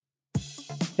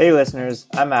Hey listeners,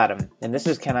 I'm Adam, and this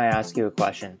is Can I Ask You a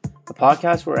Question? A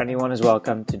podcast where anyone is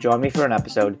welcome to join me for an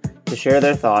episode to share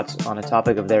their thoughts on a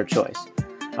topic of their choice.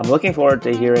 I'm looking forward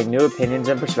to hearing new opinions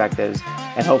and perspectives,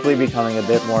 and hopefully becoming a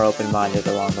bit more open-minded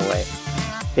along the way.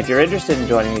 If you're interested in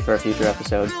joining me for a future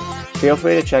episode, feel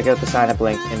free to check out the sign-up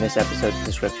link in this episode's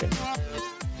description.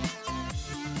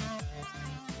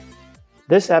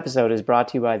 This episode is brought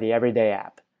to you by the Everyday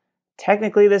app.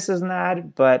 Technically, this is an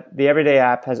ad, but the Everyday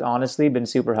app has honestly been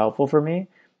super helpful for me,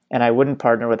 and I wouldn't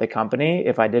partner with a company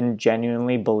if I didn't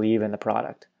genuinely believe in the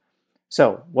product.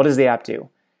 So, what does the app do?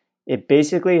 It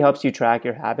basically helps you track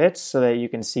your habits so that you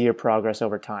can see your progress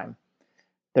over time.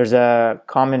 There's a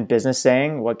common business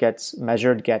saying, what gets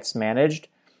measured gets managed.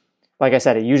 Like I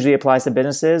said, it usually applies to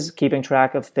businesses, keeping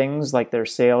track of things like their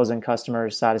sales and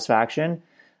customer satisfaction,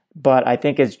 but I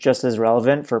think it's just as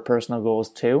relevant for personal goals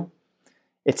too.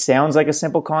 It sounds like a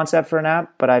simple concept for an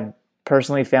app, but I've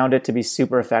personally found it to be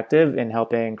super effective in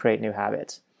helping create new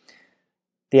habits.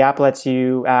 The app lets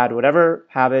you add whatever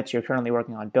habits you're currently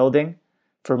working on building.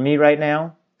 For me right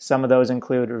now, some of those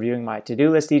include reviewing my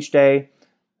to-do list each day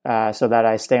so that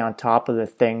I stay on top of the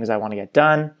things I want to get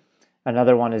done.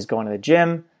 Another one is going to the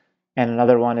gym, and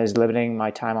another one is limiting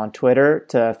my time on Twitter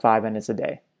to 5 minutes a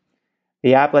day.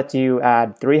 The app lets you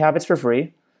add 3 habits for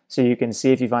free, so you can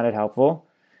see if you find it helpful.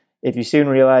 If you soon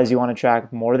realize you want to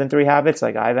track more than 3 habits,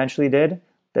 like I eventually did,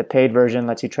 the paid version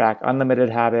lets you track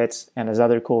unlimited habits and has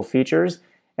other cool features,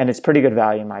 and it's pretty good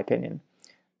value in my opinion.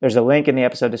 There's a link in the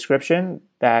episode description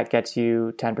that gets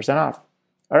you 10% off.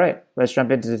 All right, let's jump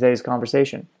into today's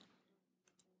conversation.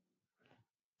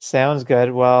 Sounds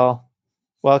good. Well,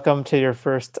 welcome to your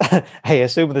first, I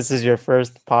assume this is your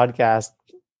first podcast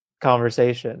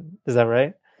conversation. Is that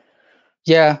right?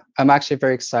 Yeah, I'm actually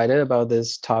very excited about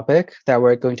this topic that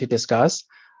we're going to discuss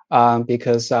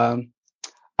because I'm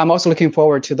also looking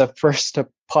forward to the first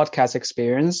podcast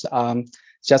experience.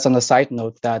 Just on the side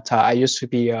note that I used to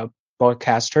be a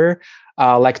broadcaster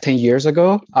like 10 years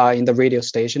ago in the radio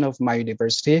station of my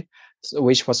university,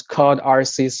 which was called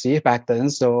RCC back then.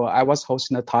 So I was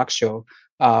hosting a talk show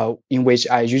in which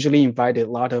I usually invited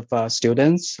a lot of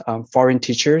students, foreign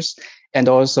teachers, and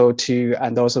also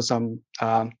some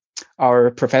our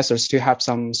professors to have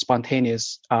some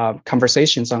spontaneous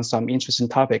conversations on some interesting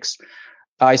topics.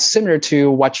 It's similar to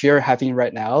what you're having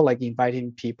right now, like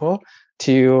inviting people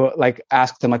to like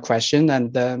ask them a question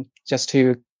and just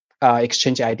to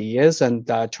exchange ideas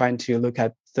and trying to look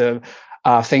at the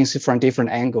things from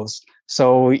different angles.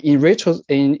 So in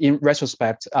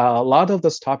retrospect, a lot of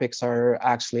those topics are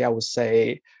actually, I would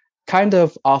say, kind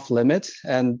of off limit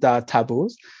and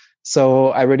taboos. So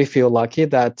I really feel lucky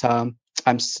that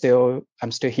I'm still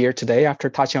here today after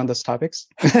touching on those topics.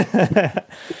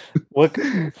 What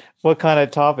kind of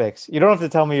topics? You don't have to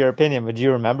tell me your opinion, but do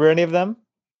you remember any of them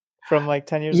from like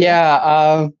 10 years ago?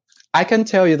 Yeah, I can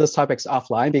tell you those topics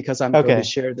offline because I'm going to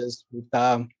share this with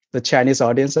the Chinese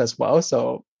audience as well.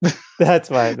 So that's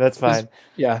fine. That's fine.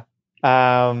 Yeah.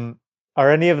 Are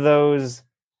there any of those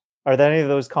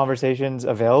conversations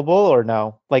available or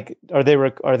no? Like, are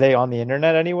they on the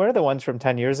internet anywhere? The ones from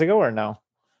 10 years ago or no?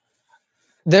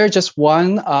 There's just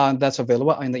one that's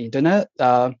available on the internet.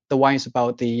 The one is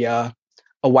about a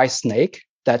white snake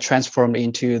that transformed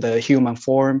into the human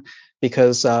form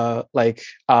because a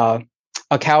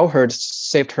cowherd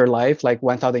saved her life like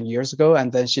 1,000 years ago,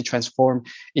 and then she transformed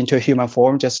into a human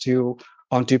form just to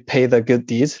pay the good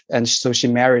deeds, and so she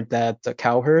married the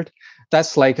cowherd.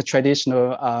 That's like a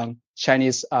traditional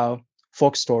Chinese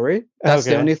folk story. That's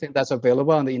the only thing that's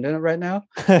available on the internet right now.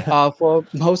 For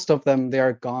most of them, they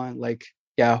are gone. Like,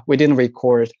 yeah, we didn't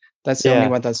record. That's the only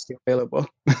one that's still available.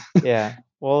 Yeah.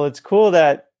 Well, it's cool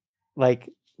that like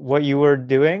what you were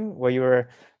doing,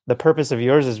 the purpose of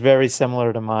yours is very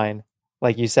similar to mine.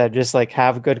 Like you said, just like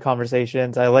have good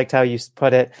conversations. I liked how you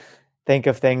put it. Think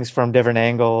of things from different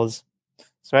angles.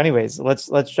 So anyways, let's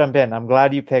jump in. I'm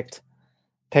glad you picked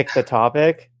the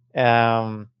topic.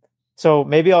 So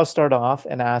maybe I'll start off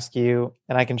and ask you,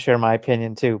 and I can share my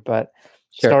opinion too, but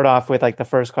start off with like the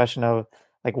first question of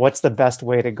like, what's the best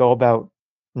way to go about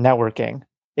networking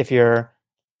if you're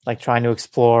like trying to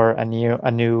explore a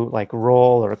new like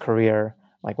role or career?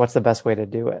 Like, what's the best way to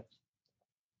do it?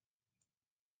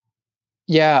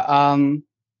 Yeah,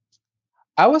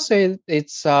 I would say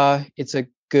it's a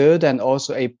good and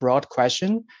also a broad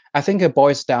question. I think it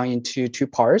boils down into 2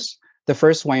 parts. The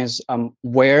first one is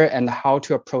where and how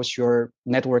to approach your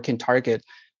networking target,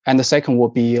 and the second will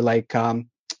be like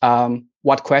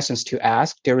what questions to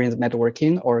ask during the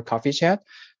networking or coffee chat.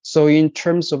 So in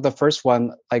terms of the first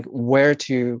one, like where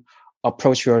to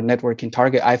approach your networking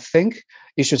target, I think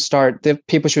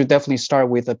people should definitely start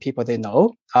with the people they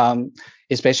know,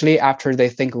 especially after they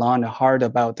think long and hard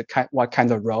about what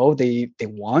kind of role they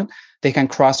want. They can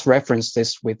cross-reference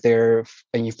this with their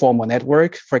informal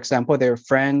network, for example, their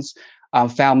friends,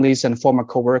 families, and former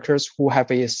coworkers who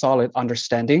have a solid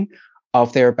understanding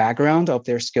of their background, of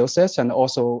their skill sets, and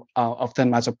also of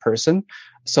them as a person.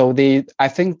 So I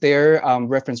think their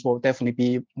reference will definitely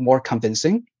be more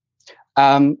convincing.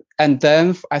 And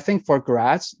then I think for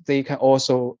grads, they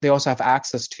also have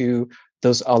access to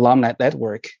those alumni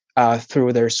network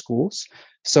through their schools.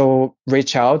 So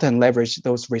reach out and leverage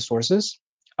those resources.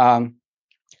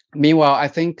 Meanwhile, I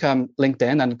think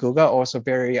LinkedIn and Google are also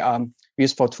very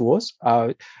useful tools,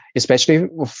 especially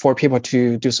for people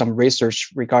to do some research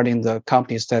regarding the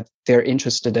companies that they're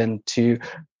interested in, to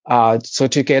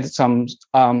get some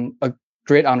a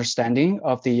great understanding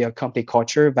of the company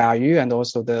culture, value, and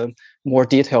also the more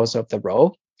details of the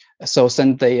role. So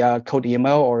send the cold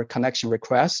email or connection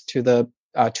request to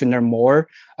learn more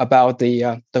about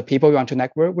the people you want to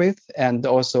network with, and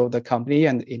also the company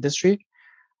and the industry.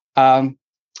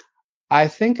 I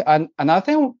think another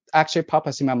thing actually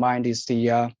pops in my mind is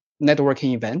the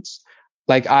networking events.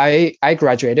 Like I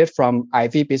graduated from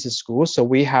Ivy Business School, so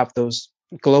we have those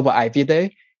Global Ivy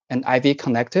Day and Ivy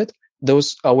Connected.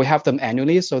 Those we have them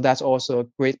annually, so that's also a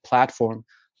great platform,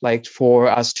 like for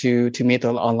us to meet the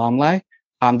alumni.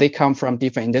 They come from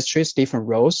different industries, different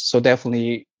roles, so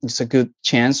definitely it's a good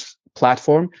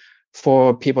platform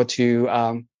for people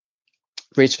to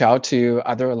reach out to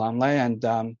other alumni, and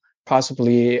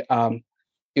possibly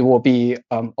it will be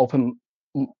open.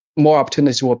 More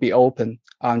opportunities will be open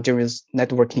during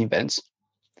networking events.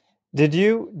 Did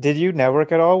you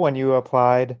network at all when you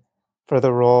applied for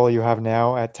the role you have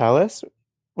now at TELUS?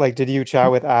 Like, did you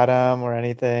chat with Adam or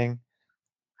anything?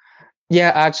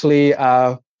 Yeah, actually,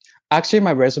 my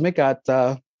resume got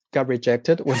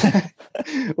rejected when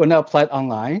when I applied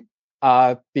online.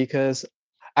 Because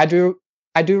I do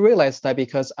realize that,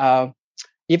 because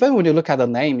even when you look at the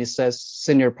name, it says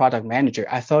senior product manager.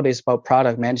 I thought it's about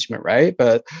product management, right?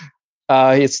 But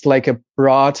it's like a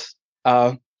broad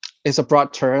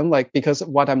term, like, because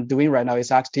what I'm doing right now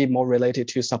is actually more related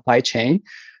to supply chain.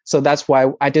 So that's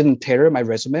why I didn't tailor my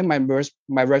resume.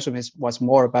 My resume was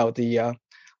more about the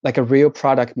like a real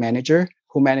product manager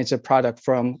who managed a product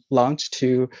from launch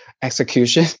to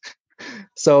execution.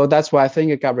 So that's why I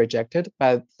think it got rejected.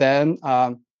 But then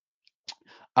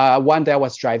one day I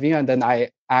was driving, and then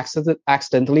I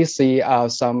accidentally see a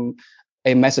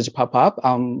message pop up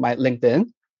on my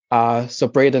LinkedIn. So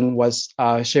Braden was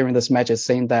sharing this message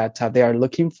saying that they're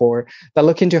looking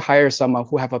to hire someone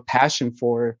who have a passion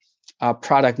for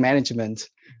product management.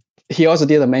 He also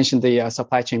didn't mention the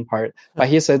supply chain part, but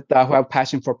he said who have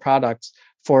passion for products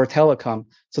for telecom.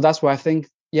 So that's why I think,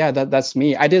 yeah, that's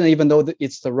me. I didn't even know that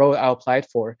it's the role I applied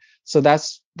for. So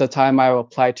that's the time I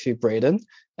applied to Braden,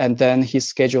 and then he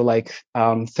scheduled like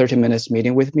 30 minutes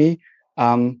meeting with me.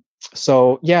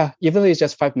 So yeah, even though it's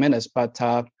just 5 minutes, but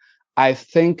I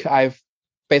think I've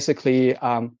basically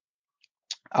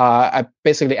I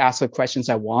basically asked the questions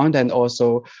I want, and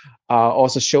also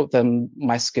showed them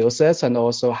my skill sets, and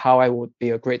also how I would be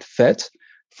a great fit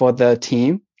for the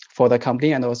team, for the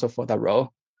company, and also for the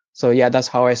role. So yeah, that's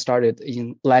how I started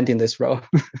in landing this role.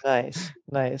 Nice,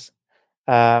 nice.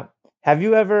 Uh, have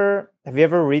you ever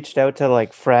reached out to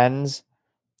like friends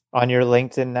on your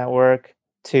LinkedIn network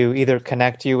to either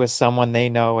connect you with someone they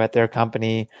know at their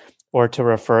company or to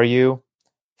refer you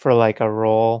for like a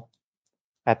role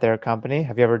at their company?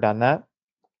 Have you ever done that?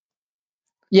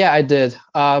 Yeah, I did.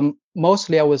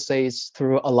 Mostly, I would say it's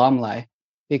through alumni,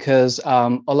 because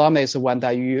alumni is the one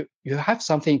that you have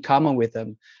something in common with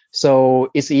them. So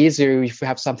it's easier if you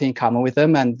have something in common with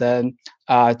them, and then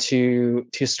to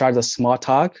start a small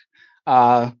talk.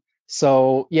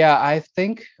 So yeah, I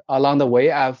think along the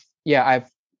way, I've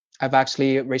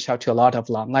actually reached out to a lot of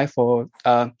alumni for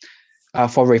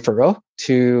referral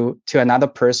to another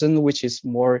person, which is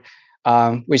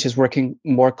working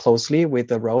more closely with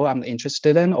the role I'm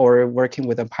interested in, or working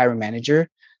with a hiring manager.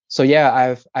 So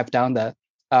yeah, I've done that.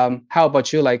 How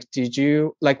about you? Like, did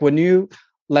you, like, when you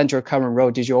land your current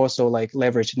role, did you also like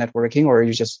leverage networking, or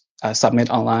you just submit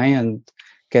online and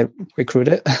get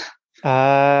recruited?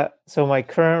 So my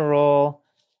current role,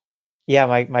 yeah,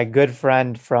 my good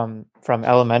friend from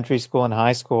elementary school and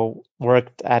high school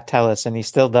worked at TELUS, and he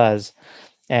still does.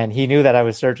 And he knew that I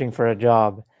was searching for a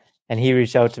job, and he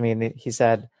reached out to me and he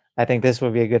said, "I think this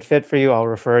would be a good fit for you. I'll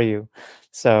refer you."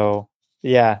 So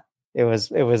yeah, it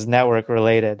was network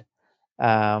related.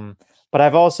 But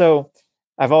I've also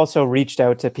reached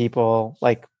out to people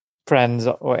like friends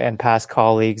and past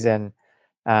colleagues and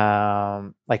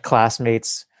like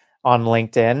classmates on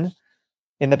LinkedIn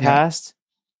in the Yeah. past.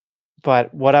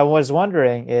 But what I was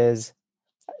wondering is,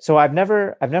 so I've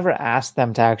never asked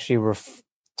them to actually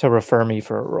to refer me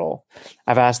for a role.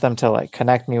 I've asked them to like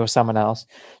connect me with someone else.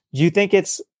 Do you think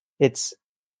it's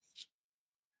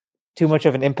too much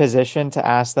of an imposition to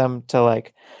ask them to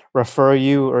like refer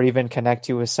you or even connect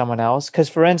you with someone else? Because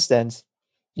for instance,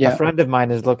 a Yeah. friend of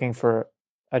mine is looking for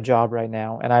a job right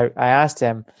now, and I asked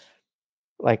him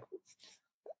like,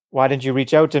 why didn't you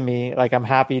reach out to me? Like, I'm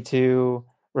happy to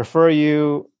refer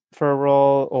you for a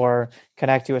role or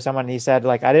connect you with someone. And he said,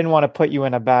 like, I didn't want to put you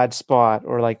in a bad spot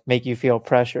or like make you feel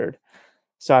pressured.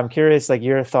 So I'm curious, like,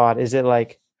 your thought. Is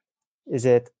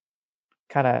it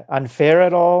kind of unfair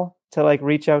at all to like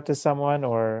reach out to someone,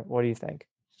 or what do you think?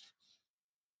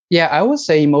 Yeah, I would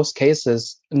say in most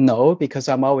cases, no, because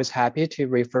I'm always happy to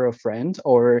refer a friend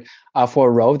or for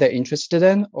a role they're interested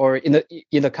in, or either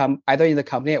in the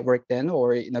company I work in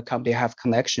or in the company I have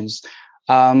connections.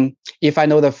 If I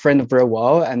know the friend very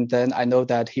well, and then I know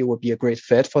that he would be a great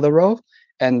fit for the role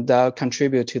and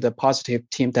contribute to the positive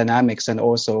team dynamics and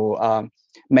also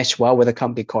mesh well with the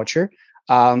company culture.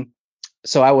 Um,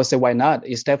 so I would say why not?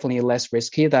 It's definitely less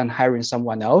risky than hiring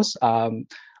someone else.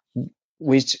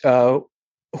 Which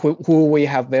who we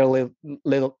have very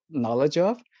little knowledge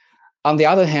of. On the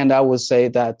other hand, I would say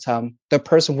that the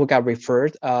person who got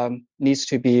referred needs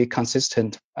to be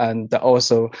consistent and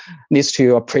also needs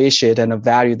to appreciate and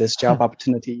value this job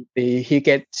opportunity. He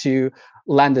get to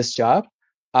land this job.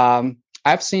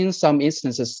 I've seen some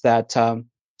instances that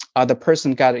the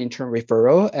person got an intern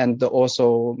referral and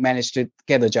also managed to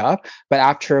get a job, but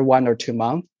after 1 or 2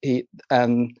 months,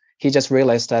 he just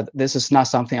realized that this is not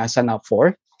something I signed up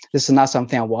for. This is not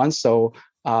something I want. So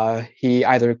he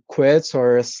either quits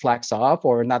or slacks off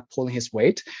or not pulling his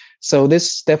weight. So this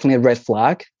is definitely a red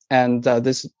flag, and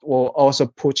this will also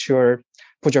put your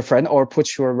friend or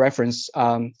put your reference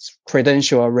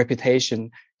credential or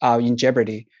reputation in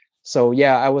jeopardy. So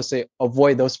yeah, I would say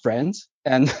avoid those friends.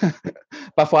 And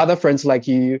but for other friends like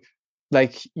you,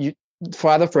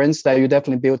 for other friends that you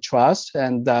definitely build trust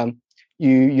and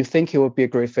you think he would be a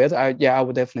great fit. I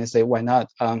would definitely say why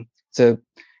not. So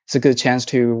it's a good chance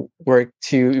to work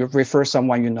to refer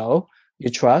someone you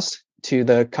trust to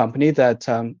the company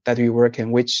that you work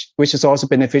in, which is also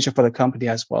beneficial for the company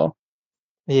as well.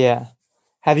 Yeah.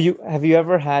 Have you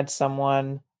ever had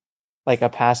someone like a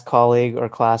past colleague or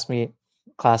classmate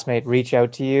reach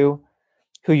out to you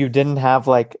who you didn't have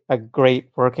like a great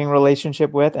working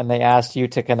relationship with and they asked you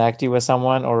to connect you with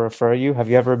someone or refer you? Have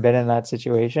you ever been in that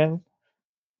situation?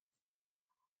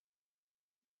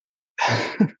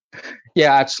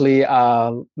 Yeah, actually,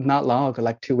 not long ago,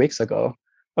 like 2 weeks ago.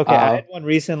 Okay, I Uh, had one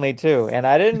recently too, and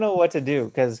I didn't know what to do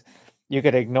because you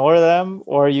could ignore them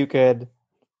or you could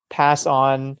pass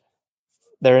on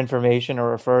their information or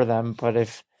refer them. But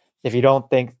if you don't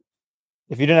think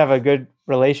if you didn't have a good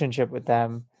relationship with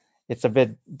them, it's a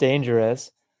bit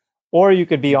dangerous. Or you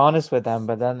could be honest with them,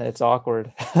 but then it's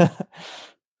awkward.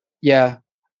 yeah,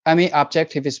 I mean,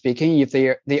 objectively speaking, if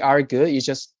they are good, you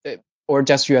just or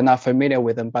just you're not familiar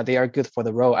with them, but they are good for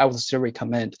the role, I would still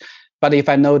recommend. But if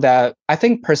I know that, I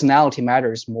think personality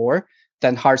matters more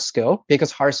than hard skill because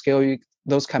hard skill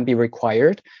those can be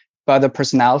required, but the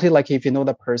personality, like if you know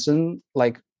the person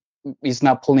like is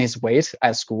not pulling his weight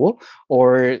at school,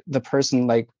 or the person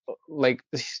like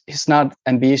he's not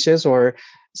ambitious or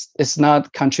it's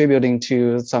not contributing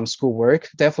to some school work,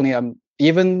 definitely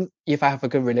even if I have a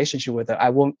good relationship with it, I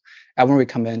won't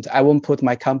recommend. I won't put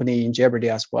my company in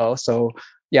jeopardy as well. So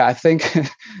yeah, I think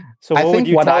So I what would think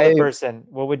you what tell the I person?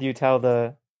 What would you tell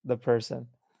the person?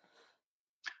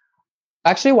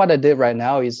 actually what I did right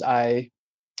now is I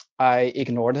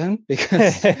ignored him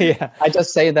because Yeah. I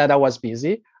just say that I was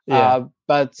busy. Yeah.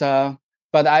 But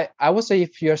I would say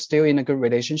if you're still in a good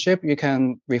relationship, you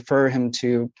can refer him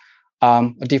to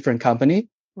a different company.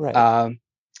 Right. Um,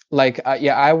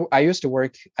 yeah, I used to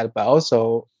work at Bell,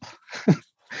 so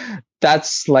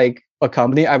that's like a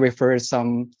company. I refer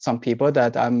some people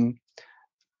that I'm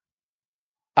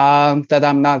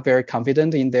not very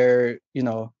confident in their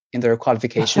in their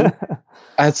qualification.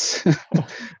 As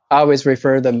I always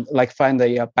refer them, like find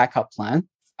a backup plan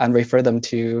and refer them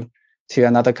to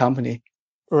another company.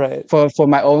 Right. For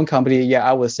my own company, yeah,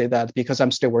 I would say that because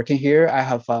I'm still working here,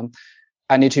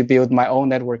 I need to build my own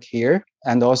network here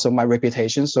and also my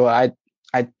reputation. So I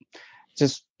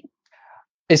just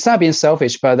it's not being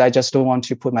selfish, but I just don't want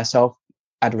to put myself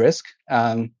at risk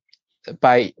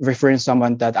by referring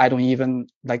someone that I don't even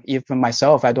like. Even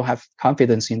myself, I don't have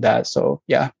confidence in that. So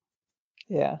yeah.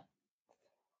 Yeah.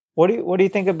 What do you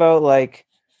think about like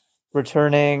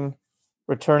returning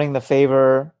returning the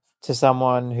favor to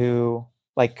someone who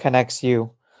like connects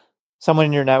you, someone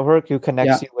in your network who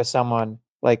connects Yeah. you with someone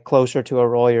like closer to a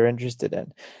role you're interested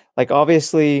in. Like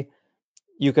obviously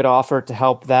you could offer to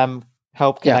help Yeah.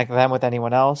 connect them with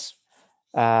anyone else.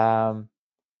 Um,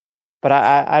 but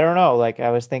I don't know. Like I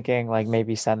was thinking like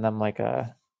maybe send them like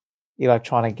a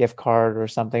electronic gift card or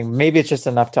something. Maybe it's just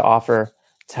enough to offer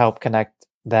to help connect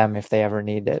them if they ever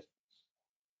need it.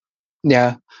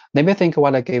 Yeah. Let me think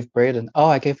what I gave Braden. Oh,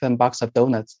 I gave him a box of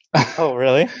donuts. Oh,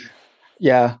 really?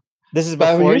 Yeah. This is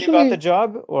But before you got the usually,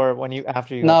 job or when you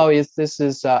after you got the no, this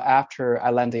is after I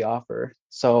land the offer.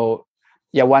 So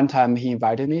yeah, one time he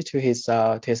invited me to his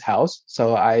house.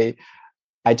 So I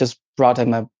just brought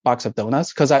him a box of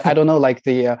donuts because I don't know like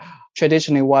the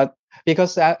traditionally what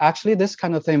because actually this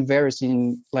kind of thing varies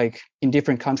in like in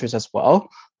different countries as well.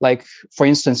 Like for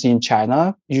instance, in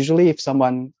China, usually if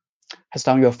someone has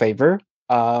done you a favor,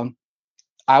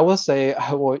 I will say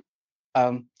I will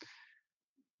um,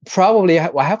 probably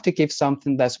I have to give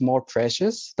something that's more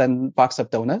precious than box of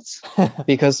donuts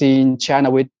because in China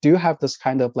we do have this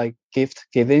kind of like gift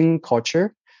giving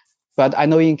culture, but I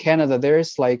know in Canada there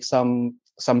is like some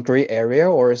gray area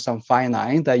or some fine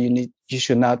line that you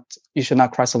should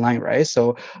not cross the line, right?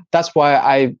 So that's why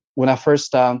I when I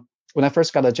first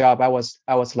got a job, I was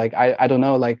like I don't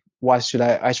know like what should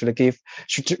I should I give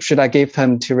should I give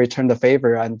him to return the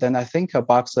favor, and then I think a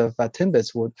box of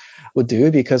Timbits would do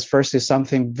because first is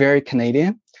something very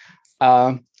Canadian,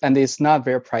 and it's not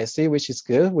very pricey, which is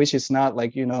good, which is not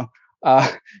like uh,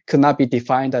 could not be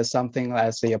defined as something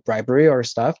as a bribery or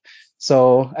stuff.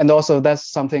 So, and also that's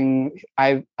something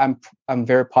I'm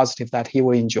very positive that he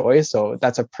will enjoy. So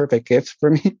that's a perfect gift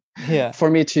for me, Yeah. for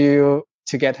me to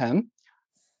get him.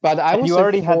 But I And would you say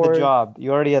already had the for job.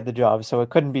 You already had the job, so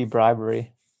it couldn't be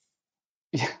bribery.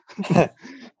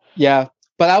 yeah,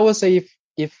 but I would say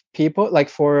if people like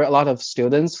for a lot of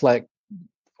students like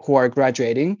who are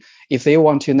graduating, if they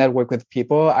want to network with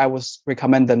people, I would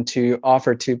recommend them to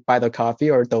offer to buy the coffee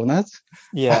or donuts.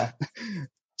 Yeah.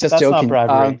 Just That's not joking.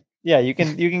 bribery. Yeah, you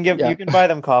Yeah, can buy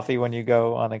them coffee when you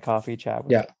go on a coffee chat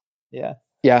with yeah, them.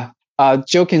 Yeah. yeah.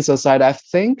 Joking aside, I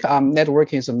think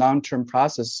networking is a long-term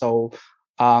process. So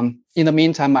in the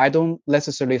meantime, I don't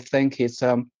necessarily think it's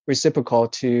reciprocal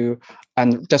to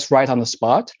and just right on the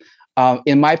spot.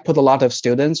 It might put a lot of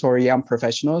students or young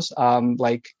professionals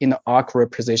like in an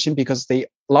awkward position because they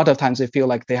a lot of times they feel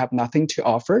like they have nothing to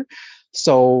offer.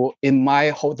 So it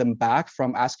might hold them back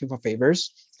from asking for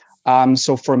favors.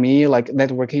 So for me, like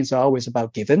networking is always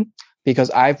about giving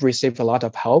because I've received a lot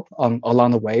of help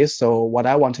along the way. So what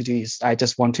I want to do is I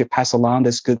just want to pass along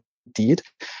this good deed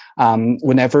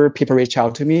whenever people reach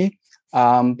out to me.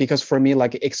 Because for me,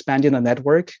 like expanding the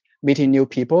network, meeting new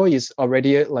people is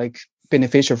already like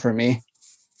beneficial for me.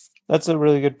 That's a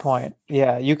really good point.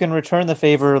 Yeah, you can return the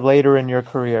favor later in your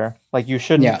career. Like you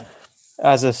shouldn't, Yeah,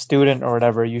 as a student or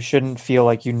whatever, you shouldn't feel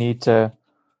like you need to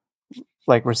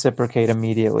like reciprocate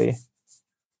immediately.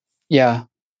 yeah,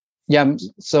 yeah.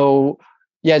 So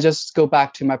yeah, just go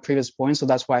back to my previous point. So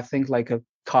that's why I think like a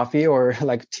coffee or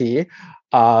like tea,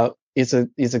 is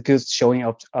a good showing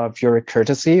of your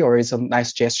courtesy or is a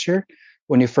nice gesture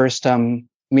when you first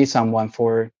meet someone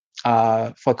for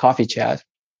coffee chat.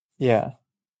 Yeah.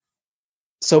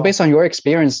 So Well, based on your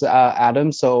experience,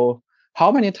 Adam, so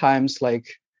how many times like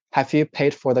have you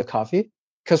paid for the coffee?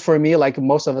 Because for me, like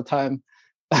most of the time,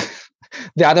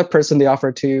 the other person they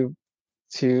offer to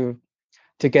to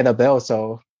get a bill.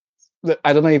 So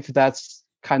I don't know if that's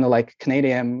kind of like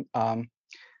Canadian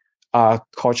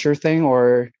culture thing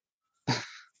or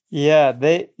yeah,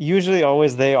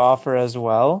 they offer as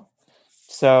well.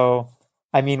 So,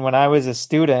 I mean, when I was a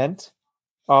student,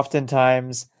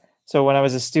 oftentimes, so when I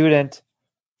was a student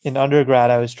in undergrad,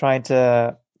 I was trying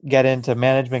to get into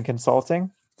management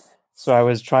consulting. So I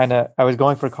was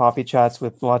going for coffee chats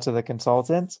with lots of the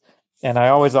consultants, and I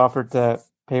always offered to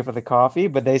pay for the coffee,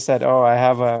 but they said, "Oh, I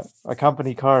have a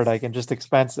company card, I can just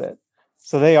expense it."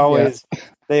 So yeah,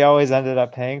 they always ended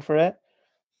up paying for it.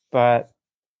 But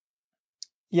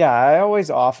yeah, I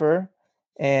always offer,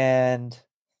 and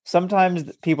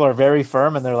sometimes people are very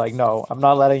firm and they're like, "No, I'm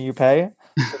not letting you pay."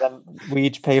 So then we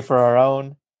each pay for our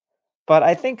own. But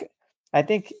I think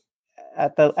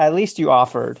at least you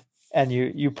offered and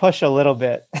you push a little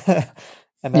bit.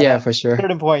 And then yeah, at for a sure.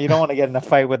 certain point you don't want to get in a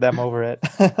fight with them over it.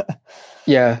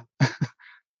 Yeah,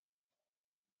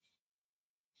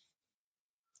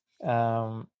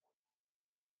 Um,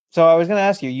 so I was going to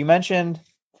ask you, you mentioned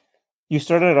you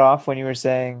started off when you were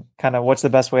saying kind of what's the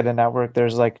best way to network.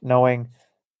 There's like knowing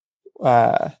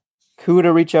uh, who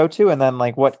to reach out to and then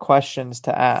like what questions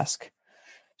to ask.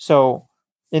 So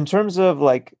in terms of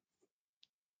like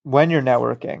when you're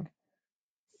networking,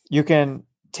 you can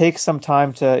take some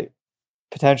time to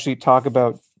potentially talk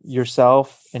about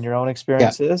yourself and your own Yeah.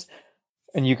 experiences,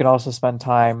 and you can also spend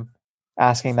time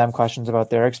asking them questions about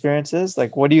their experiences.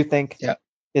 Like, what do you think Yeah.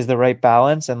 is the right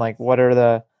balance, and like what are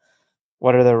the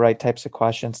right types of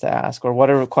questions to ask, or what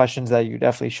are questions that you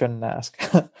definitely shouldn't ask?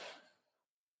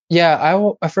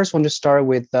 Yeah, I first want to start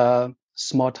with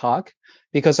small talk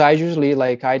because I usually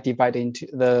like I divide into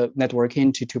the networking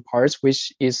into two parts,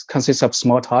 which is consists of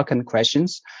small talk and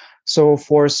questions. So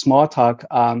for small talk,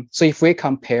 so if we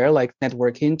compare like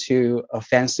networking to a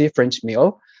fancy French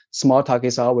meal, small talk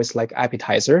is always like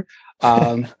appetizer,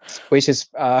 um, which is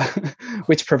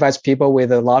which provides people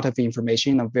with a lot of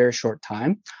information in a very short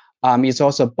time. It's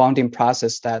also a bonding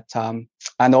process that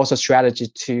and also strategy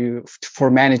for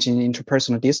managing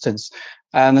interpersonal distance.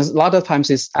 And a lot of times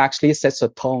it actually sets a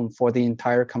tone for the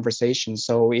entire conversation.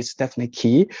 So it's definitely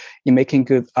key in making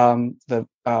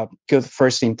good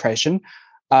first impression.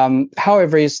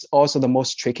 However, it's also the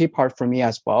most tricky part for me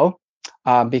as well,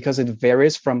 because it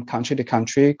varies from country to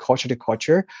country, culture to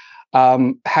culture.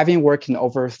 Having worked in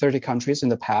over 30 countries in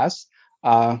the past,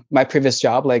 my previous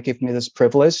job like gave me this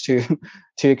privilege to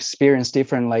to experience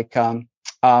different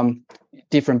um,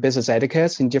 different business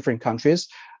etiquettes in different countries.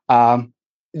 Um,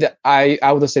 I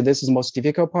would say this is the most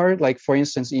difficult part. Like for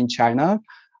instance, in China,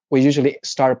 we usually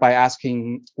start by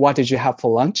asking, "What did you have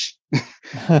for lunch?"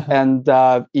 And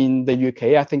in the UK,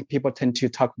 I think people tend to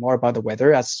talk more about the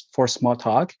weather as for small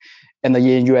talk. And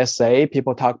in USA,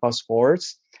 people talk about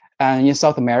sports. And in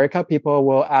South America, people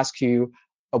will ask you,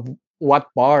 uh, "What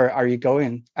bar are you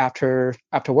going after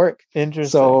work?"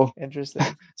 Interesting, So interesting.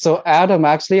 so Adam,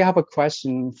 actually, I have a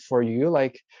question for you.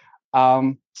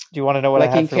 Um, Do you want to know what I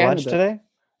like had in for lunch Canada, today?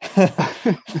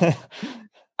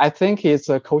 I think it's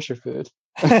a kosher food.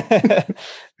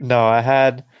 No, I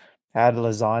had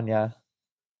lasagna.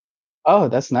 Oh,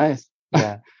 that's nice.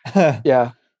 Yeah.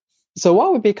 Yeah. So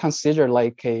what would be considered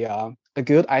like a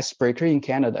good icebreaker in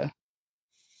Canada?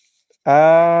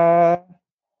 Uh,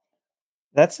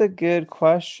 that's a good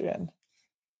question.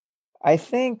 I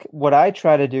think what I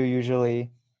try to do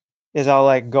usually is I'll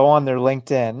like go on their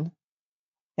LinkedIn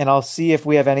and I'll see if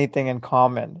we have anything in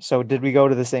common. So did we go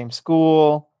to the same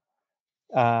school?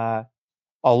 Uh,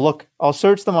 I'll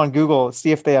search them on Google,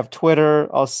 see if they have Twitter.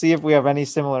 I'll see if we have any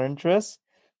similar interests.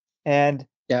 And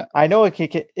Yeah. I know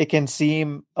it can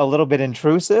seem a little bit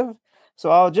intrusive. So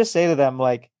I'll just say to them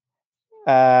like,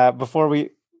 before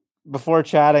before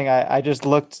chatting, I just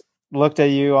looked at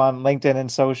you on LinkedIn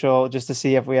and social just to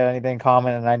see if we had anything in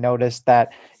common, and I noticed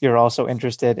that you're also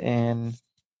interested in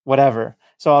whatever.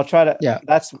 So I'll try to. Yeah.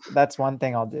 That's one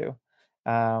thing I'll do.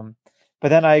 Um, but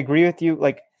then I agree with you.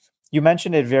 Like you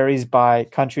mentioned, it varies by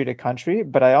country to country,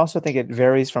 but I also think it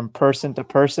varies from person to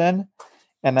person,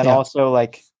 and then Yeah. also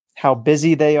like how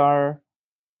busy they are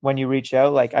when you reach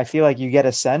out. Like I feel like you get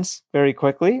a sense very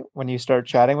quickly when you start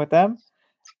chatting with them.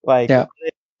 Like Yeah.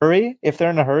 hurry. If they're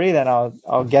in a hurry, then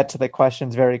I'll get to the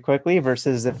questions very quickly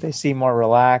versus if they seem more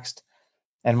relaxed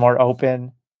and more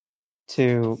open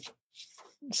to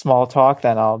small talk,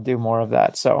 then I'll do more of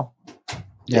that. So,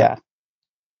 Yeah. yeah.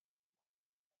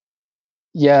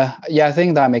 Yeah. Yeah. I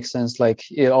think that makes sense. Like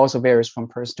it also varies from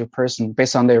person to person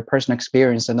based on their personal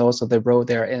experience and also the role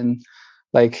they're in.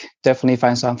 Like definitely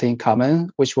find something in common,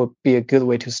 which would be a good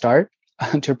way to start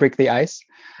to break the ice.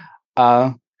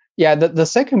 Uh, yeah, the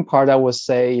second part I would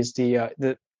say is the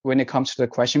when it comes to the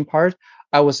question part,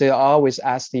 I would say I always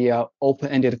ask the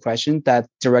open-ended question that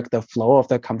direct the flow of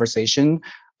the conversation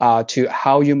to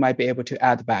how you might be able to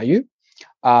add value.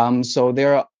 So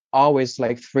there are always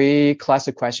like three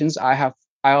classic questions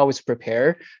I always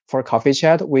prepare for coffee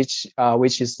chat, which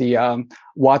is the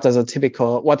what does a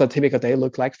typical day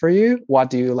look like for you?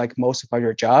 What do you like most about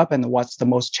your job, and what's the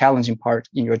most challenging part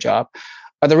in your job?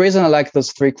 The reason I like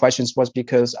those three questions was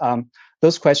because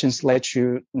those questions let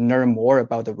you learn more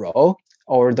about the role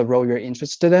or the role you're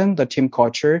interested in, the team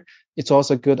culture. It's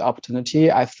also a good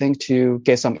opportunity, I think, to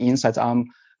get some insights on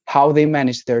how they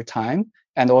manage their time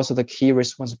and also the key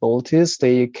responsibilities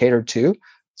they cater to.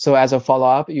 So as a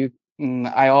follow-up,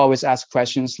 I always ask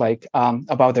questions like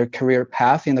about their career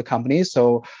path in the company,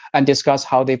 so and discuss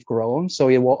how they've grown. So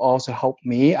it will also help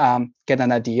me get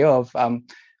an idea of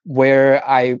where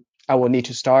I will need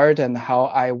to start and how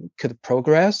I could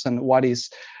progress and what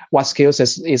skills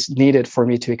is needed for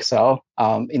me to excel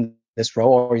in this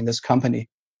role or in this company.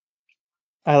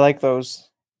 I like those.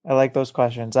 I like those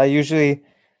questions. I usually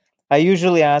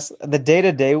ask the day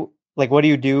to day, like what do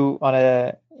you do on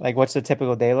a like what's the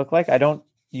typical day look like? I don't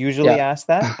usually Yeah. ask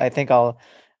that. I think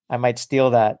I might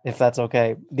steal that if that's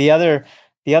okay.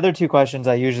 the other two questions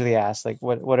I usually ask, like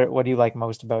what do you like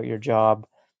most about your job?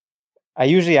 I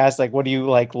usually ask like what do you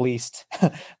like least?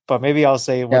 But maybe I'll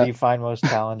say what do Yeah. you find most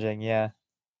challenging? Yeah.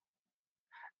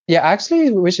 Yeah,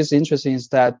 actually, which is interesting is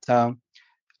that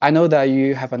I know that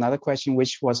you have another question,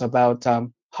 which was about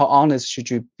how honest should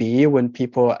you be when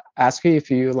people ask you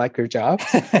if you like your job.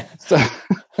 So,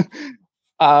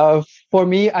 uh, for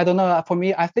me, I don't know. For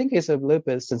me, I think it's a little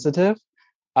bit sensitive.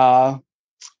 Uh,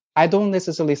 I don't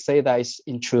necessarily say that it's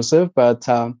intrusive, but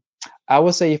I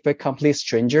would say if a complete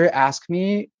stranger asks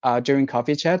me during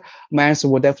coffee chat, my answer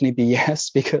will definitely be yes,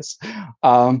 because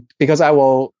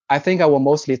I think I will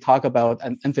mostly talk about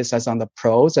and emphasize on the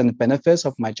pros and benefits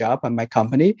of my job and my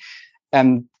company,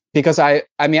 and because I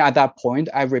mean at that point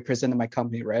I represent my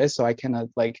company, right? So I cannot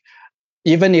like,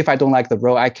 even if I don't like the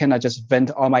role, I cannot just vent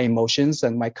all my emotions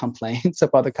and my complaints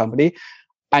about the company.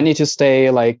 I need to stay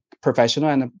like professional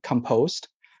and composed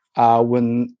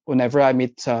whenever I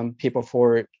meet people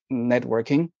for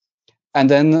networking. And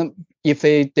then if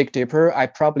they dig deeper, I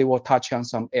probably will touch on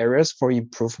some areas for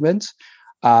improvement.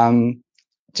 Um,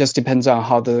 just depends on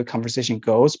how the conversation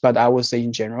goes. But I would say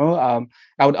in general,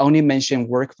 I would only mention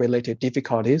work-related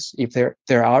difficulties if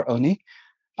there are any.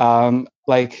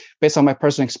 Like based on my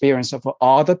personal experience of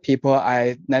all the people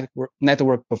I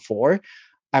network before,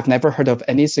 I've never heard of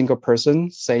any single person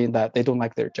saying that they don't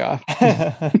like their job.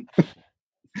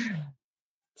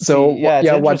 See, So yeah, it's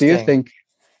yeah, what do you interesting. think?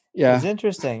 It's Yeah,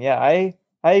 interesting. Yeah, I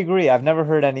agree. I've never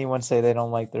heard anyone say they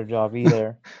don't like their job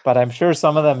either, but I'm sure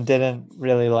some of them didn't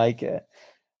really like it.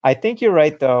 I think you're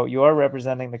right though. You are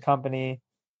representing the company.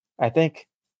 I think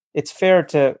it's fair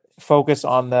to focus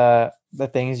on the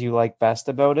things you like best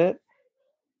about it.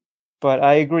 But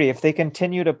I agree. If they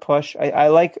continue to push, I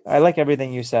like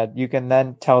everything you said. You can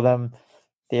then tell them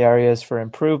the areas for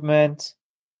improvement.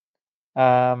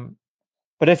 Um,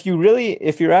 but if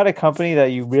you're at a company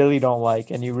that you really don't like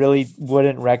and you really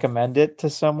wouldn't recommend it to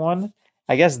someone,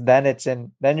 I guess then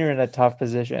you're in a tough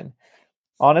position.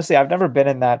 Honestly, I've never been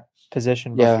in that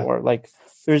position yeah, before. Like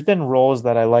there's been roles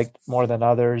that I liked more than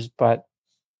others, but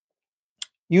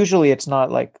usually it's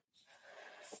not like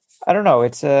I don't know,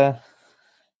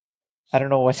 I don't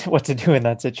know what what to do in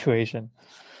that situation.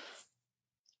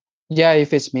 yeah.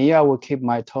 If it's me, I will keep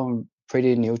my tone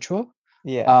pretty neutral.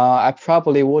 Yeah. I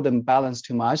probably wouldn't balance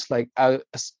too much. I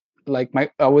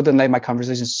wouldn't let my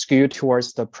conversation skew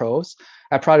towards the pros.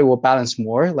 I probably will balance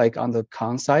more like on the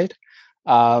con side.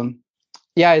 Um,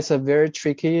 yeah, it's a very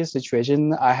tricky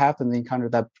situation. I haven't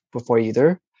encountered that before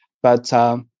either. But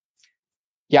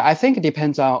yeah, I think it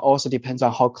depends on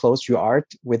how close you are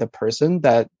with a person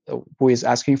that who is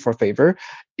asking for a favor.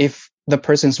 If the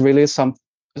person's really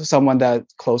someone that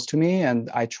close to me and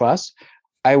I trust,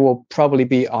 I will probably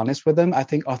be honest with them. I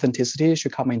think authenticity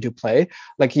should come into play.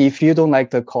 Like if you don't like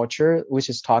the culture, which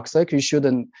is toxic, you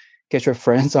shouldn't get your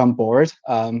friends on board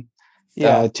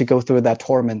Yeah. to go through that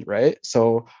torment, right?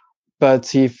 So,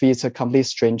 but if it's a complete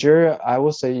stranger, I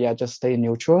will say, yeah, just stay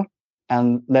neutral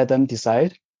and let them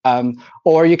decide.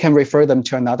 Or you can refer them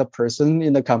to another person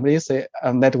in the company, say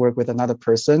network with another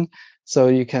person, so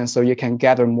you can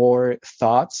gather more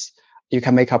thoughts. You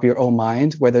can make up your own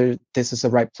mind whether this is the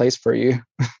right place for you.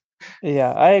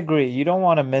 Yeah, I agree. You don't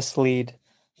want to mislead,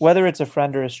 whether it's a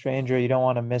friend or a stranger, you don't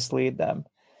want to mislead them.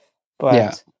 Yeah,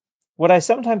 But what I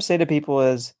sometimes say to people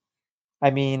is, I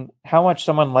mean, how much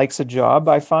someone likes a job,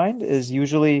 I find, is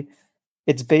usually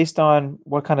it's based on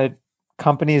what kind of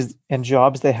companies and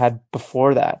jobs they had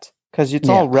before that, because it's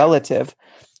yeah, all relative.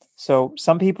 So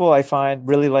some people I find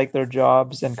really like their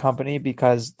jobs and company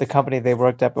because the company they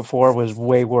worked at before was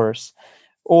way worse.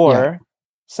 yeah, Or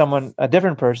a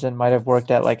different person might have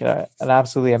worked at like an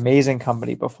absolutely amazing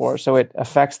company before. So it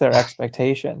affects their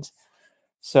expectations.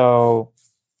 So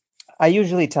I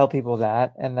usually tell people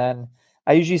that. And then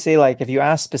I usually say, like, if you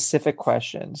ask specific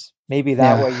questions, maybe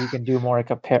that yeah, way you can do more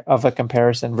of a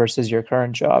comparison versus your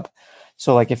current job.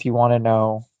 So, like, if you want to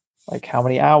know, like, how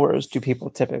many hours do people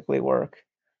typically work?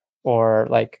 Or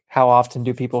like how often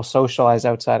do people socialize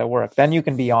outside of work, then you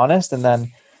can be honest, and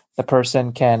then the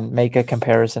person can make a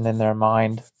comparison in their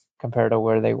mind compared to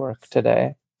where they work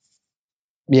today.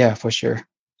 yeah, for sure.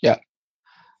 Yeah.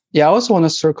 Yeah, I also want to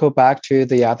circle back to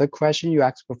the other question you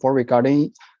asked before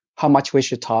regarding how much we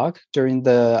should talk during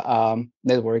the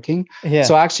networking. Yeah.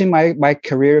 So actually, my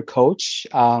career coach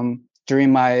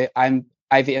during my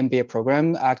Ivy MBA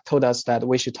program told us that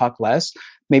we should talk less,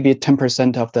 maybe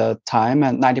 10% of the time,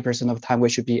 and 90% of the time we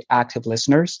should be active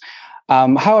listeners.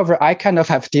 However, I kind of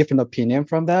have different opinion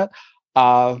from that.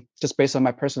 Just based on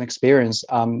my personal experience,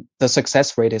 the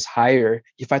success rate is higher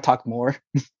if I talk more,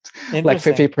 like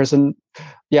Interesting. 50%,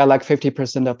 yeah, like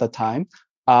 50% of the time.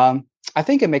 I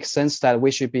think it makes sense that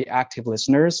we should be active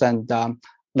listeners and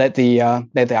let the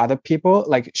other people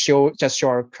like show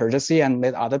our courtesy and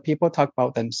let other people talk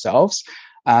about themselves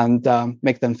and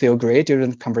make them feel great during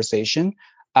the conversation.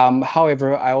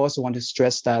 However, I also want to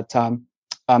stress that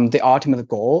the ultimate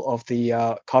goal of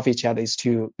the coffee chat is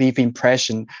to leave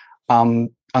impression on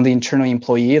the internal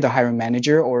employee, the hiring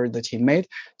manager, or the teammate.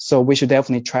 So we should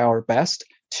definitely try our best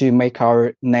to make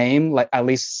our name like at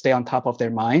least stay on top of their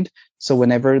mind. So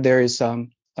whenever there is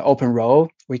an open role,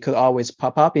 we could always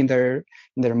pop up in their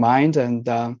mind.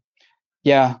 And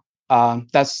yeah,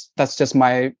 that's just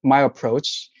my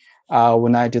approach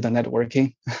when I do the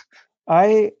networking.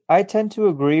 I tend to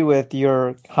agree with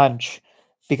your hunch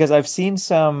because I've seen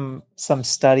some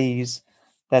studies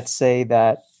that say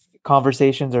that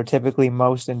conversations are typically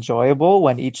most enjoyable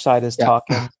when each side is Yeah,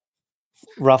 talking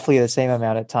roughly the same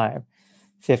amount of time,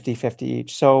 50-50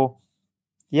 each. So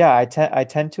yeah, I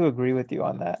tend to agree with you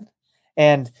on that.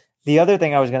 And the other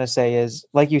thing I was going to say is,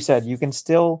 like you said, you can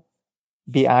still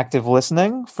be active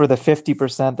listening for the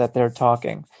 50% that they're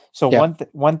talking. So yeah,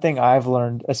 one thing I've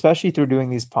learned, especially through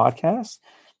doing these podcasts,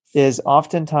 is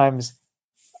oftentimes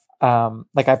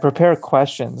like I prepare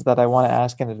questions that I want to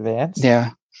ask in advance,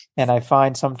 yeah, and I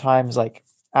find sometimes like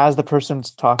as the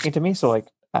person's talking to me, so like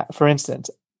for instance,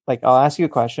 like I'll ask you a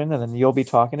question and then you'll be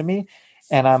talking to me,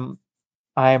 and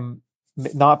I'm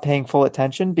not paying full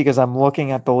attention because I'm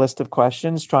looking at the list of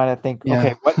questions, trying to think,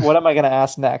 okay, yeah, what am I going to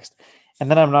ask next? And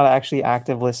then I'm not actually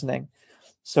active listening.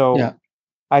 So yeah,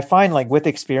 I find like with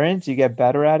experience, you get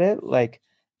better at it. Like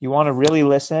you want to really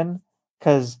listen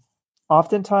because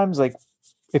oftentimes, like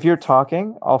if you're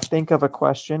talking, I'll think of a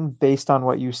question based on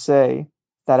what you say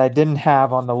that I didn't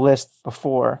have on the list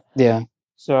before. yeah,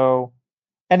 So,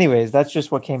 anyways, that's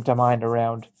just what came to mind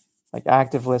around like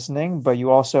active listening. But you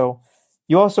also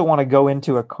want to go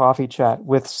into a coffee chat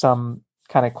with some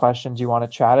kind of questions you want to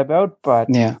chat about, but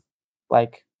yeah,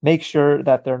 like make sure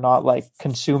that they're not like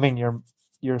consuming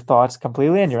your thoughts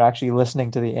completely and you're actually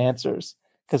listening to the answers.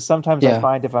 Because sometimes I yeah,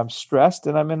 find if I'm stressed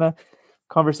and I'm in a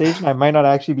conversation, I might not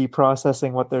actually be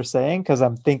processing what they're saying because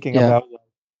I'm thinking yeah. about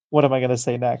what am I going to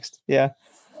say next. Yeah.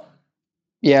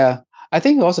 Yeah, I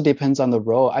think it also depends on the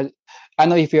role. I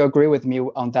know if you agree with me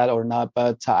on that or not,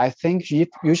 but I think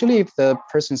usually if the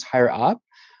person's higher up,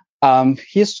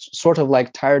 he's sort of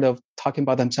like tired of talking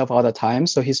about himself all the time.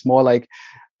 So he's more like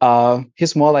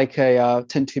a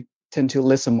tend to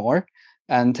listen more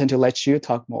and tend to let you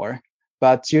talk more.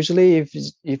 But usually if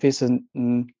it's if it's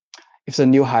a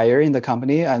new hire in the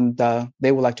company and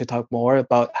they would like to talk more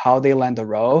about how they land the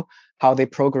role, how they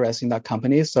progress in that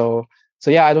company. So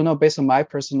yeah, I don't know. Based on my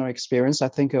personal experience, I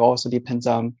think it also depends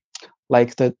on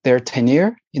like their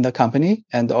tenure in the company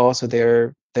and also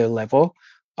their level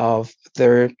of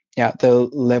their the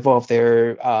level of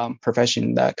their profession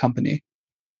in that company.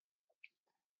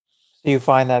 Do you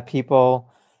find that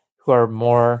people who are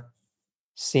more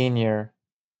senior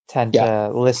tend Yeah,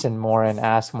 to listen more and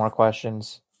ask more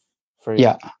questions for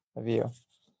yeah, of you?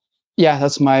 yeah.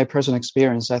 That's my personal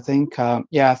experience. I think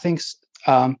I think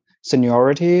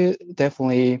seniority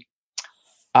definitely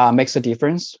makes a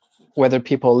difference whether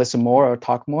people listen more or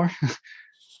talk more.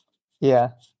 Yeah.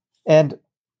 And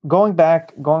going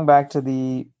back to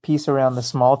the piece around the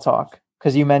small talk,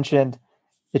 because you mentioned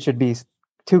it should be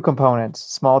two components,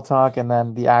 small talk and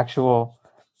then the actual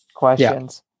Yeah,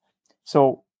 questions.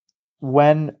 So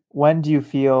when do you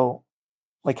feel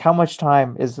like how much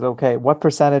time is it okay? What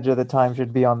percentage of the time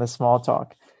should be on the small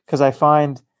talk? Because I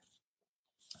find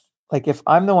like if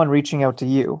I'm the one reaching out to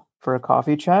you for a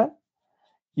coffee chat,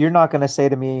 you're not going to say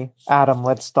to me, Adam,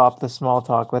 let's stop the small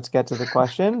talk. Let's get to the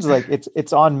questions. Like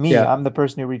it's on me. yeah, I'm the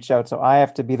person who reached out, so I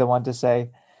have to be the one to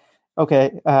say,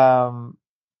 okay,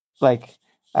 like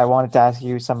I wanted to ask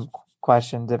you some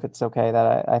questions if it's okay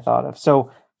that I thought of.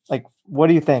 So, like, what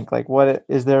do you think? Like, what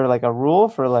is there like a rule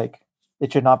for like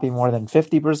it should not be more than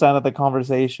 50% of the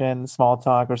conversation, small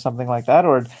talk or something like that,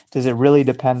 or does it really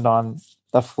depend on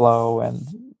the flow and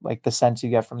like the sense you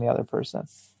get from the other person?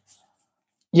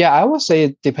 yeah. I would say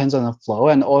it depends on the flow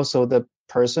and also the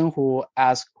person who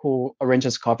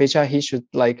arranges coffee chat. He should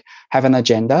like have an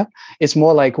agenda. It's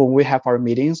more like when we have our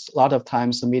meetings. A lot of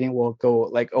times the meeting will go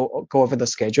like go over the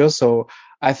schedule. So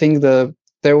I think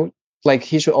there like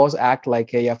he should also act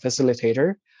like a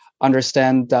facilitator.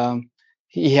 Understand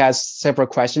he has several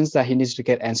questions that he needs to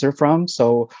get answer from.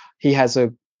 So he has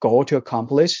a goal to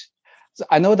accomplish. So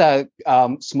I know that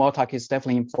small talk is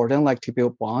definitely important, like to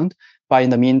build bond. But in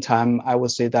the meantime, I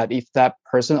would say that if that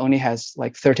person only has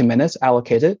like 30 minutes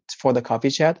allocated for the coffee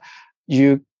chat,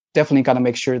 you definitely got to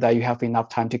make sure that you have enough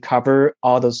time to cover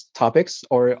all those topics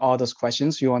or all those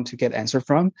questions you want to get answer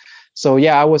from. So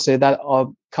yeah, I would say that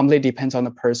all completely depends on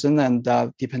the person and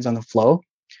depends on the flow.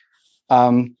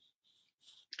 Um,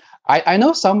 I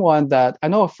know I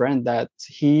know a friend that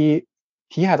he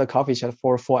had a coffee chat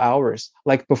for 4 hours.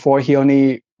 Like before, he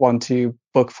only want to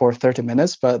book for 30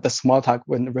 minutes, but the small talk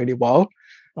went really well.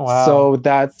 Wow. So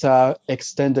that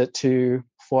extended to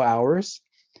 4 hours.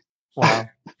 Wow.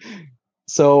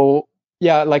 So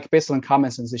yeah, like based on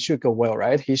common sense, it should go well,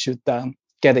 right? He should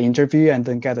get an interview and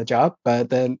then get a job, but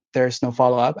then there's no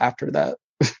follow up after that.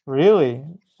 Really?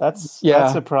 That's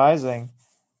Yeah, surprising.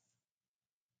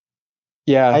 I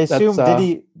yeah, that's assume,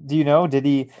 do you know, did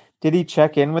he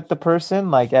check in with the person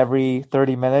like every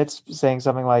 30 minutes saying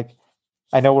something like,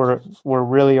 I know we're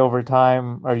really over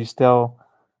time. Are you still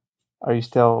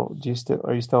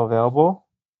available?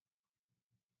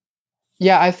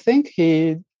 yeah. I think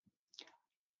he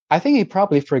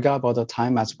probably forgot about the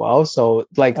time as well. So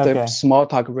like the Okay. small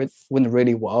talk went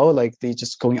really well. Like they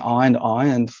just going on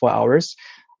and 4 hours.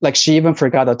 Like she even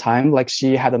forgot the time. Like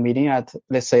she had a meeting at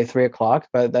let's say 3 o'clock,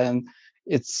 but then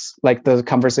it's like the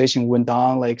conversation went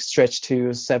on like stretched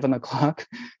to 7 o'clock.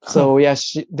 So yeah,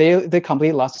 they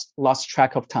completely lost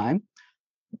track of time.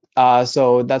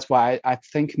 So that's why I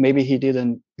think maybe he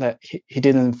didn't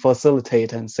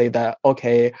facilitate and say that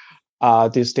okay,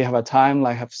 do you still have a time?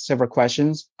 Like have several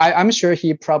questions. I'm sure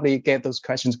he probably get those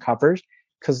questions covered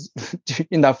because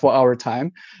in that 4 hour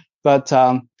time. But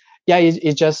yeah,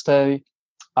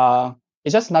 uh,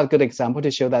 it's just not a good example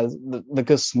to show that the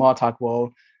good small talk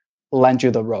will land you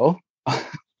the role.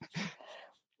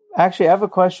 Actually, I have a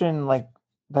question like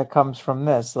that comes from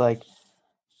this. Like,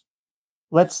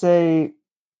 let's say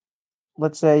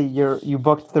you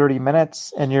booked 30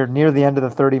 minutes and you're near the end of the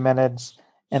 30 minutes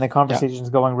and the Yeah, conversation is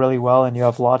going really well and you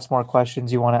have lots more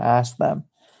questions you want to ask them.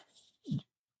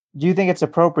 Do you think it's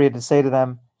appropriate to say to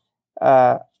them,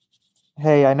 uh,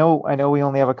 hey, I know we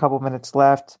only have a couple minutes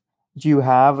left. Do you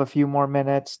have a few more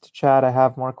minutes to chat? I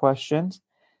have more questions.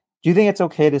 Do you think it's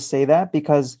okay to say that?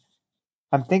 Because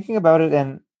I'm thinking about it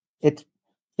and it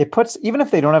it puts, even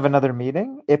if they don't have another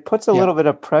meeting, it puts a yeah. little bit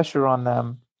of pressure on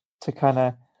them to kind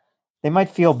of, they might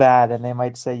feel bad and they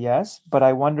might say yes, but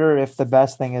I wonder if the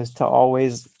best thing is to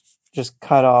always just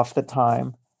cut off the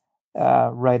time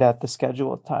right at the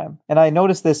scheduled time. And I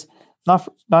noticed this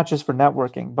not just for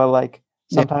networking, but like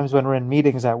Yeah. sometimes when we're in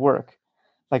meetings at work,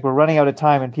 like we're running out of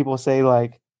time and people say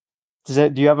like,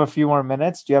 do you have a few more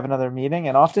minutes? Do you have another meeting?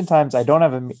 And oftentimes I don't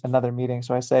have another meeting.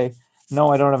 So I say, no,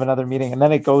 I don't have another meeting. And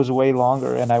then it goes way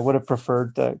longer and I would have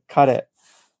preferred to cut it.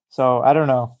 So I don't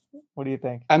know. What do you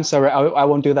think? I'm sorry, I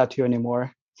won't do that to you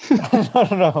anymore. No,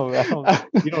 no, no.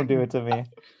 You don't do it to me.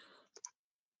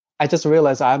 I just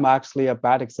realized I'm actually a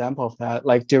bad example of that,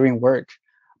 like during work.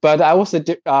 But I was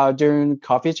during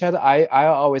coffee chat. I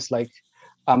always like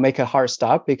make a hard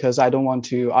stop because I don't want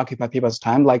to occupy people's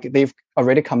time. Like they've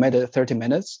already committed 30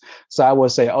 minutes, so I will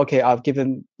say, okay, I've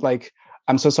given like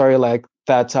I'm so sorry, like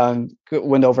that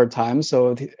went over time.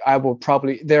 So I will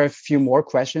probably there are a few more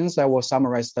questions. I will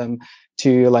summarize them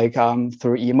to like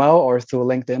through email or through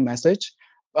LinkedIn message.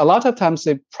 A lot of times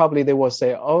they will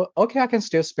say, oh, okay, I can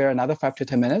still spare another 5 to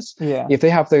 10 minutes. Yeah. If they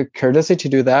have the courtesy to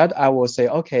do that, I will say,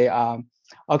 okay,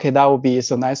 okay, that would be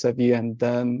so nice of you, and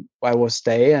then I will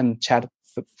stay and chat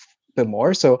a bit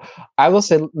more. So I will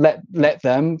say let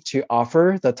them to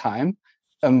offer the time,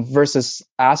 versus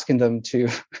asking them to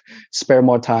spare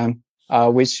more time,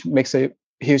 which makes a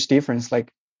huge difference,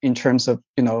 like in terms of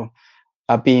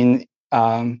being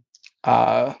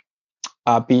uh,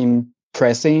 being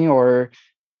pressing or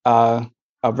uh,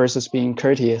 versus being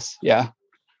courteous. Yeah.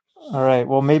 All right.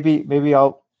 Well, maybe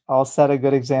I'll set a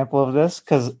good example of this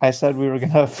because I said we were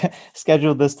gonna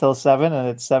schedule this till 7 and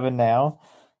it's 7 now.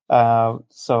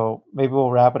 So maybe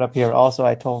we'll wrap it up here. Also,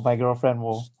 I told my girlfriend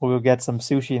we'll get some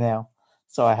sushi now,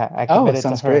 so I Oh, committed to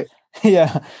sounds her. great.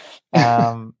 Yeah.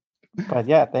 Um, but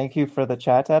yeah, thank you for the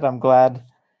chat, Ed. I'm glad.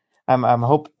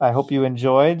 I hope you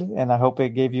enjoyed, and I hope it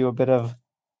gave you a bit of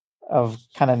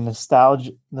kind of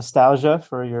nostalgia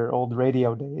for your old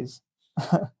radio days.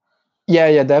 Yeah,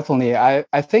 yeah, definitely. I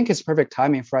think it's perfect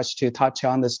timing for us to touch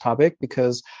on this topic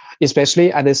because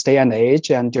especially at this day and age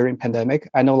and during pandemic,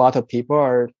 I know a lot of people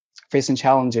are facing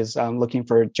challenges looking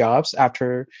for jobs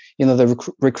after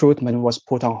the recruitment was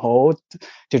put on hold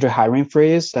due to hiring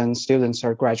freeze and students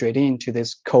are graduating into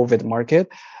this COVID market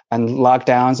and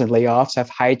lockdowns and layoffs have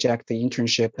hijacked the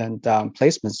internship and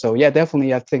placement. So yeah,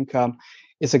 definitely, I think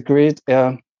it's a great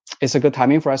it's a good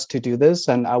timing for us to do this.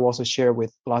 And I will also share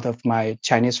with a lot of my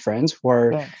Chinese friends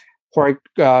Thanks. who are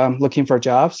looking for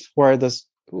jobs,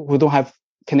 who don't have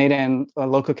Canadian,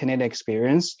 local Canadian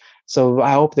experience. So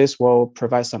I hope this will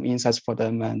provide some insights for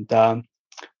them. And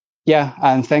yeah,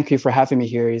 and thank you for having me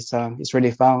here. It's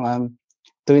really fun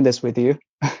doing this with you.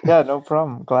 Yeah, no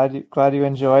problem. Glad you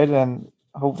enjoyed, and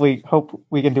hope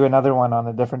we can do another one on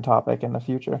a different topic in the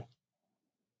future.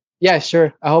 Yeah,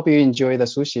 sure. I hope you enjoy the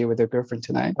sushi with your girlfriend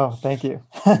tonight. Oh, thank you.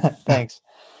 Thanks.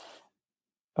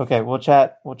 Okay, we'll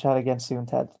chat again soon,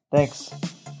 Ted. Thanks.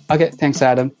 Okay, thanks,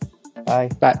 Adam. Bye.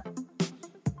 Bye.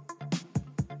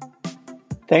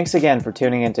 Thanks again for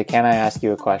tuning in to Can I Ask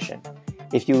You a Question?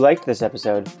 If you liked this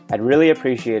episode, I'd really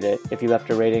appreciate it if you left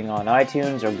a rating on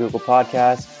iTunes or Google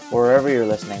Podcasts or wherever you're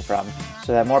listening from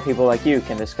so that more people like you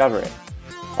can discover it.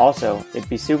 Also, it'd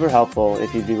be super helpful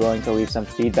if you'd be willing to leave some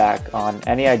feedback on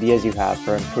any ideas you have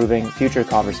for improving future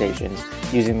conversations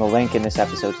using the link in this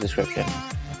episode's description.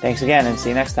 Thanks again, and see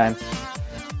you next time.